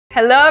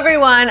Hello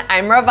everyone,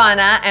 I'm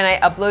Ravana and I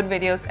upload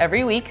videos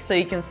every week, so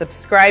you can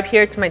subscribe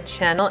here to my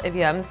channel if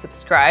you haven't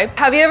subscribed.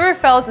 Have you ever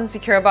felt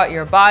insecure about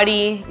your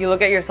body? You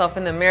look at yourself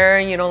in the mirror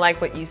and you don't like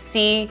what you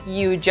see.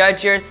 You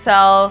judge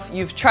yourself.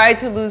 You've tried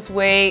to lose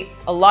weight.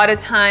 A lot of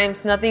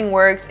times nothing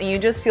works and you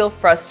just feel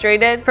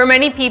frustrated. For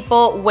many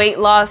people, weight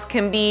loss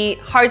can be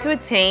hard to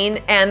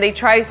attain and they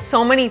try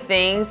so many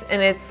things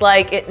and it's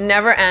like it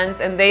never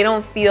ends and they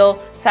don't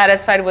feel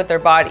satisfied with their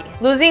body.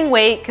 Losing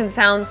weight can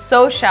sound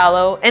so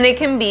shallow, and it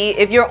can be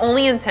if your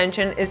only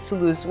intention is to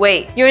lose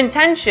weight. Your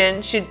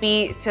intention should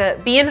be to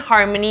be in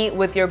harmony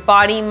with your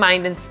body,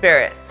 mind, and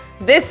spirit.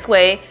 This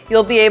way,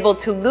 you'll be able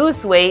to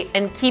lose weight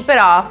and keep it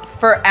off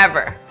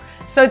forever.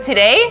 So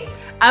today,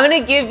 I'm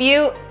gonna give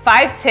you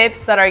 5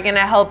 tips that are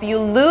gonna help you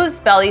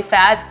lose belly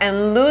fat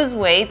and lose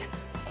weight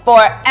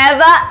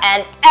forever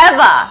and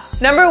ever.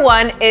 Number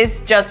 1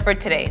 is just for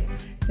today.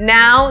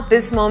 Now,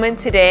 this moment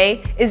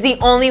today is the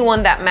only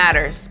one that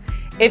matters.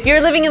 If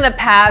you're living in the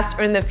past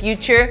or in the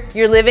future,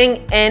 you're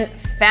living in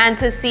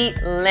fantasy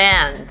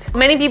land.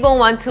 Many people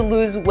want to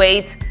lose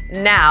weight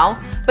now,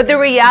 but the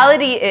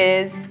reality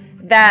is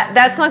that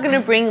that's not going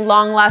to bring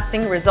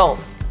long-lasting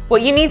results.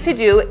 What you need to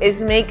do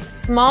is make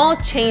small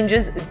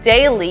changes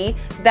daily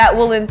that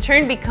will in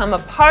turn become a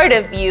part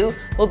of you,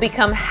 will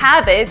become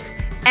habits,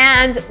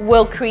 and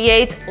will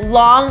create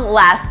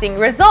long-lasting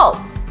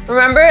results.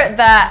 Remember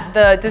that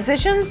the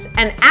decisions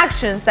and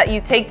actions that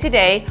you take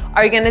today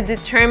are going to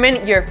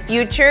determine your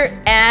future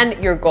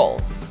and your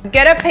goals.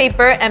 Get a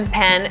paper and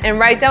pen and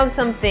write down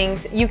some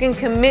things you can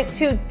commit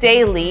to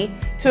daily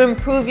to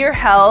improve your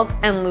health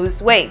and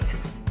lose weight.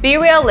 Be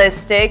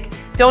realistic,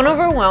 don't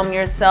overwhelm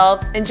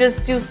yourself, and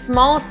just do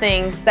small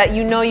things that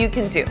you know you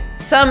can do.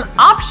 Some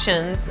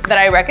options that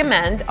I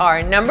recommend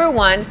are: number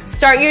 1,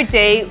 start your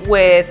day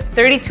with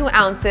 32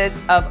 ounces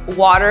of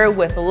water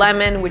with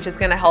lemon, which is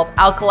gonna help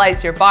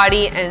alkalize your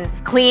body and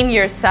clean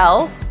your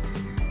cells.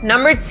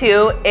 Number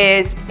 2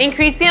 is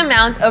increase the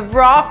amount of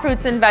raw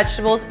fruits and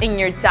vegetables in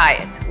your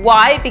diet.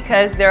 Why?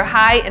 Because they're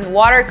high in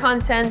water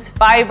content,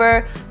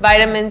 fiber,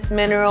 vitamins,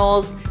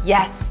 minerals.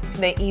 Yes,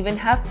 they even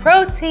have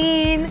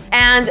protein.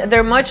 And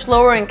they're much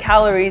lower in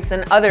calories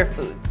than other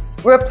foods.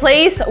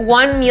 Replace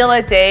one meal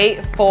a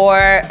day for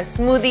a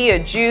smoothie, a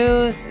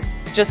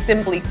juice, just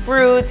simply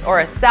fruit, or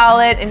a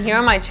salad. And here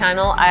on my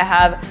channel, I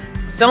have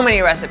so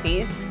many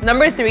recipes.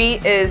 Number 3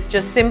 is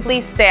just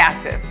simply stay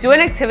active. Do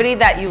an activity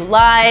that you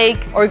like,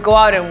 or go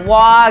out and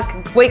walk.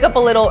 Wake up a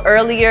little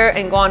earlier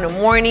and go on a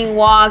morning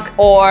walk,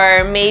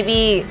 or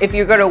maybe if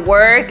you go to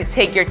work,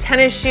 take your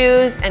tennis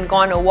shoes and go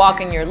on a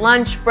walk in your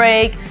lunch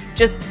break.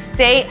 Just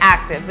stay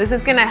active. This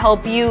is gonna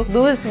help you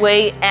lose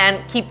weight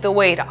and keep the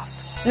weight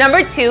off.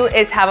 Number 2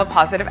 is have a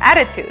positive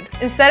attitude.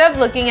 Instead of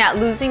looking at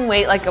losing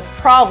weight like a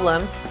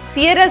problem,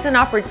 see it as an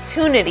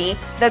opportunity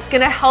that's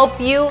gonna help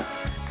you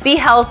be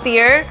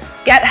healthier,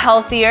 get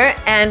healthier,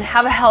 and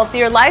have a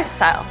healthier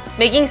lifestyle.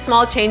 Making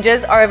small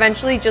changes are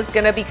eventually just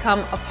gonna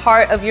become a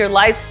part of your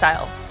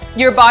lifestyle.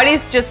 Your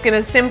body's just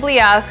gonna simply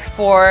ask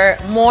for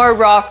more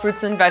raw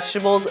fruits and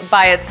vegetables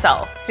by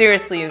itself.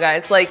 Seriously, you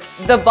guys, like,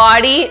 the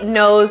body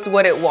knows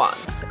what it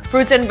wants.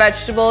 Fruits and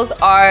vegetables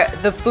are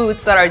the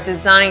foods that are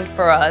designed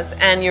for us,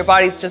 and your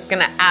body's just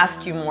gonna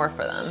ask you more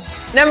for them.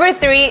 Number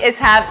 3 is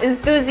have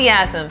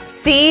enthusiasm.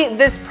 See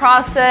this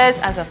process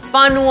as a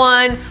fun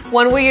one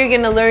where you're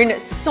gonna learn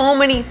so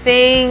many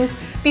things.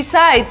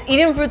 Besides,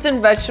 eating fruits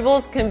and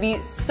vegetables can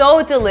be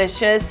so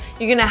delicious.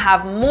 You're gonna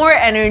have more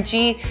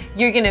energy,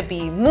 you're gonna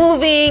be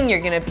moving, you're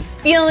gonna be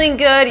feeling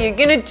good, you're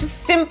gonna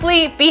just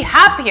simply be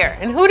happier.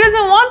 And who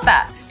doesn't want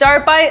that?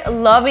 Start by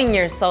loving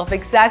yourself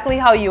exactly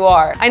how you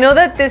are. I know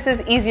that this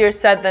is easier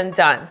said than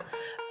done,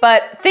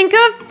 but think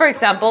of, for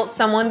example,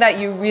 someone that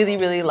you really,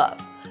 really love.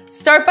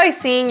 Start by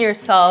seeing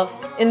yourself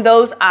in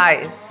those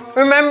eyes.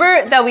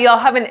 Remember that we all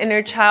have an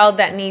inner child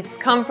that needs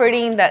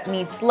comforting, that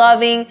needs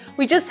loving.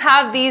 We just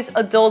have these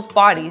adult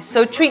bodies,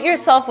 so treat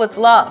yourself with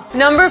love.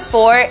 Number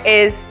 4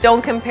 is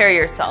don't compare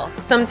yourself.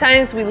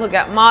 Sometimes we look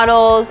at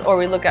models, or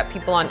we look at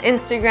people on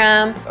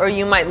Instagram, or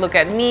you might look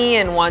at me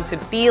and want to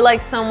be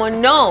like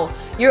someone. No,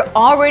 you're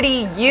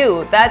already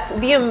you. That's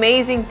the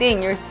amazing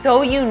thing. You're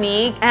so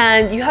unique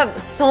and you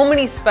have so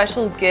many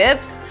special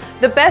gifts.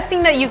 The best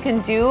thing that you can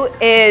do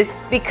is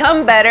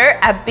become better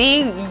at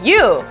being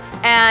you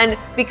and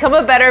become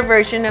a better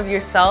version of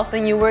yourself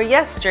than you were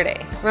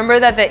yesterday. Remember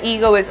that the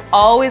ego is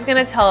always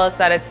gonna tell us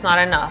that it's not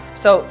enough.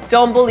 So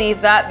don't believe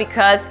that,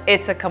 because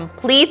it's a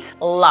complete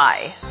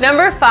lie.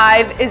 Number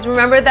 5 is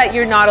remember that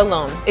you're not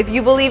alone. If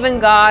you believe in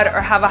God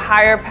or have a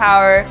higher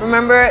power,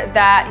 remember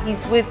that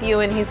He's with you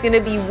and He's gonna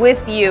be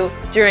with you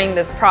during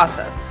this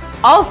process.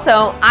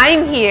 Also,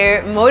 I'm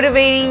here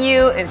motivating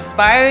you,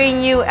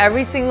 inspiring you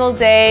every single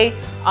day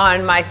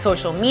on my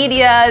social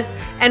medias.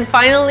 And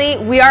finally,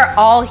 we are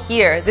all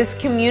here, this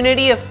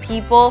community of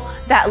people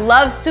that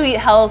loves to eat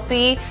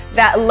healthy,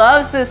 that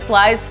loves this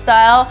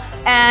lifestyle.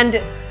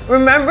 And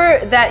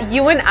remember that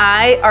you and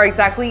I are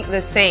exactly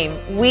the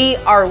same. We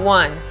are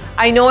one.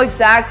 I know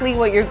exactly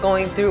what you're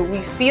going through. We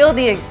feel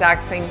the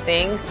exact same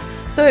things.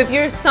 So if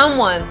you're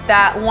someone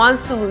that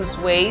wants to lose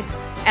weight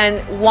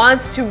and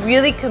wants to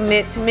really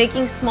commit to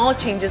making small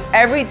changes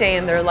every day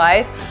in their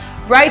life,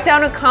 write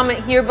down a comment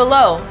here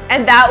below.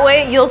 And that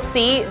way you'll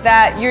see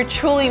that you're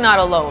truly not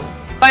alone.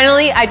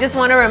 Finally, I just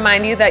want to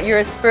remind you that you're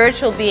a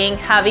spiritual being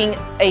having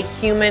a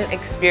human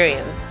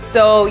experience.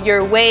 So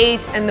your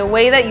weight and the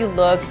way that you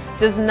look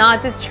does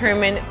not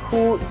determine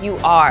who you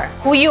are.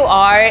 Who you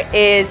are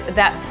is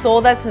that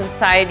soul that's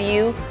inside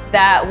you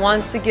that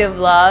wants to give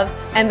love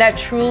and that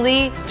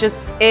truly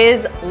just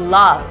is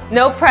love.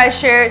 No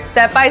pressure,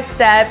 step by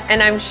step,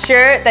 and I'm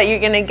sure that you're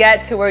gonna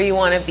get to where you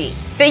wanna be.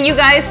 Thank you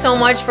guys so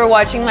much for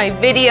watching my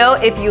video.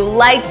 If you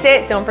liked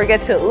it, don't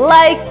forget to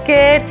like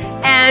it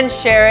and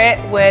share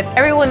it with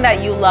everyone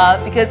that you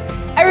love, because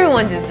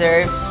everyone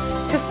deserves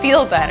to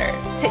feel better,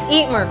 to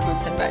eat more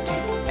fruits and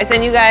veggies. I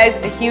send you guys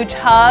a huge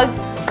hug,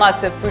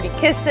 lots of fruity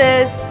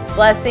kisses,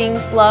 blessings,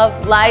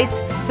 love, light.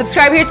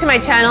 Subscribe here to my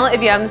channel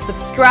if you haven't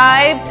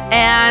subscribed,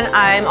 and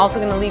I'm also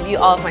gonna leave you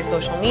all of my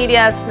social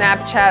media,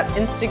 Snapchat,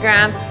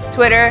 Instagram,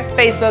 Twitter,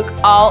 Facebook,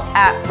 all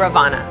at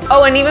Ravana.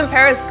 Oh, and even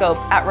Periscope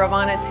at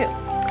Ravana too.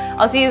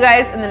 I'll see you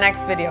guys in the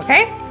next video,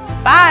 okay?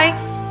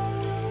 Bye!